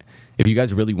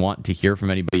really want to hear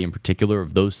from anybody in particular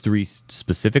of those three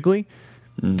specifically.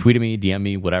 Tweet at me, DM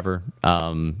me, whatever.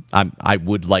 I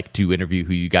would like to interview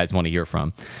who you guys want to hear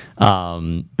from.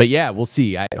 But yeah, we'll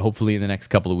see. Hopefully in the next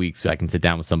couple of weeks I can sit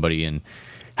down with somebody and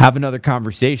have another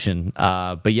conversation.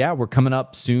 But yeah, we're coming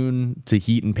up soon to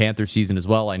Heat and Panther season as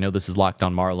well. I know this is Locked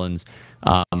on Marlins,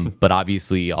 but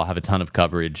obviously I'll have a ton of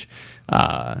coverage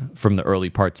from the early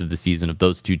parts of the season of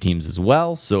those two teams as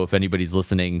well. So if anybody's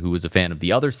listening who is a fan of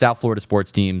the other South Florida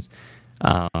sports teams,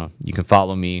 you can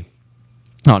follow me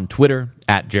on Twitter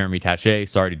at Jeremy Taché.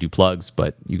 Sorry to do plugs,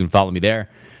 but you can follow me there.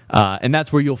 And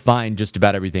that's where you'll find just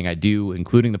about everything I do,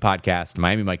 including the podcast,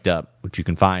 Miami Mic'd Up, which you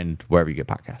can find wherever you get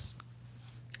podcasts.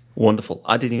 Wonderful.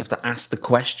 I didn't even have to ask the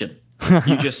question.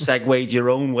 You just segued your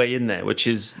own way in there, which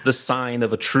is the sign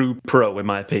of a true pro, in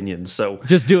my opinion. So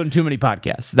just doing too many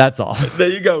podcasts. That's all. There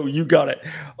you go. You got it.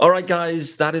 All right,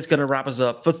 guys, that is going to wrap us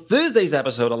up for Thursday's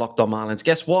episode of Locked on Marlins.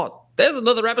 Guess what? There's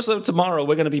another episode tomorrow.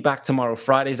 We're going to be back tomorrow,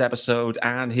 Friday's episode.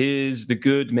 And here's the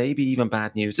good, maybe even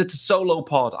bad news. It's a solo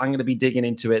pod. I'm going to be digging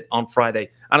into it on Friday.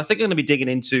 And I think I'm going to be digging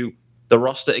into the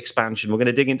roster expansion. We're going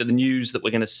to dig into the news that we're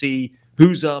going to see,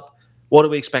 who's up, what do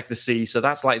we expect to see. So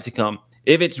that's likely to come.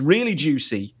 If it's really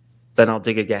juicy, then I'll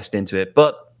dig a guest into it.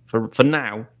 But for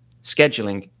now,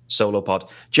 scheduling solo pod.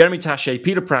 Jeremy Taché,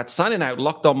 Peter Pratt signing out,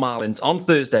 Locked on Marlins on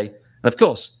Thursday. And of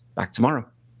course, back tomorrow.